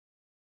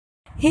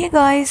Hey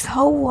guys,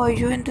 how are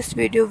you? In this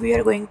video, we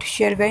are going to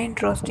share very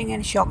interesting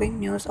and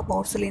shocking news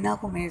about Selena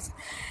Gomez.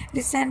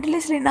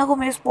 Recently, Selena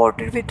Gomez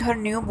spotted with her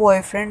new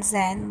boyfriend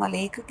Zayn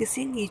Malik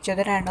kissing each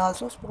other and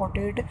also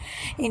spotted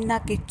in a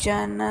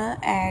kitchen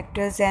at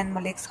Zayn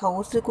Malik's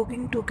house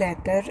cooking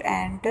together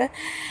and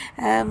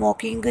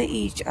mocking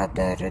each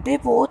other. They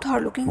both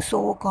are looking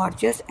so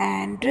gorgeous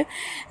and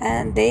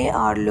they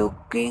are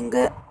looking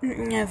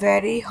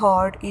very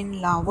hard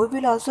in love. We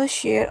will also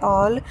share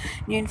all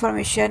new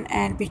information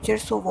and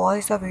pictures, so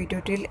watch the video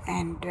till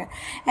end.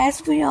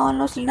 As we all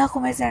know, Selena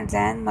Gomez and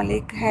Zayn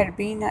Malik had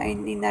been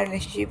in a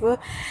relationship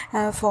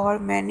for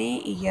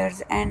many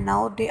years, and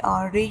now they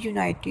are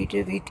reunited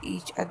with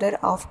each other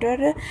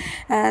after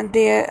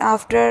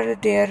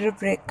their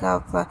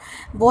breakup.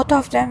 Both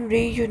of them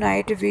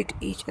reunite with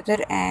each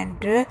other and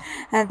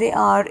they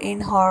are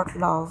in hot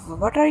love.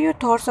 What are your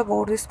thoughts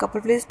about this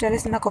couple? Please tell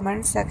us in the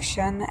comment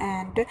section.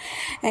 And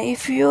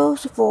if you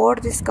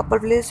support this couple,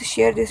 please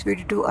share this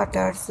video to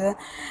others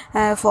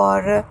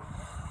for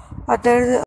others